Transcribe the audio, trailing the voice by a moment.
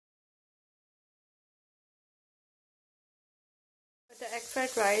The egg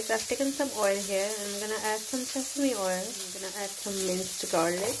fried rice, I've taken some oil here and I'm gonna add some sesame oil. I'm gonna add some minced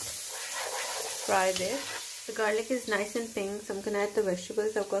garlic. Fry this. The garlic is nice and pink, so I'm gonna add the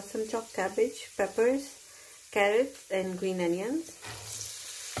vegetables. I've got some chopped cabbage, peppers, carrots and green onions.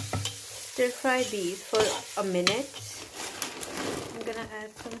 Stir fry these for a minute. I'm gonna add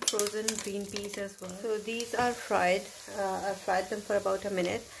some frozen green peas as well. So these are fried. I've fried them for about a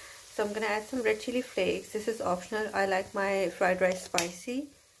minute. So I'm gonna add some red chili flakes. This is optional. I like my fried rice spicy.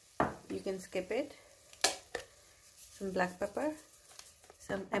 You can skip it. Some black pepper,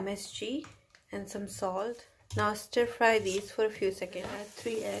 some MSG and some salt. Now stir fry these for a few seconds. Add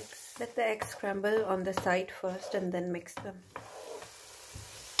 3 eggs. Let the eggs scramble on the side first and then mix them.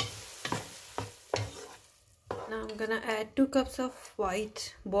 Now I'm gonna add 2 cups of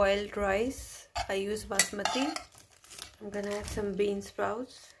white boiled rice. I use basmati. I'm gonna add some bean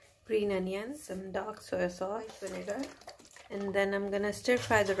sprouts, green onions, some dark soy sauce, vinegar, and then I'm gonna stir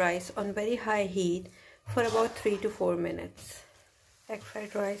fry the rice on very high heat for about 3 to 4 minutes. Egg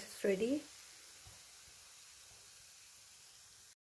fried rice is ready.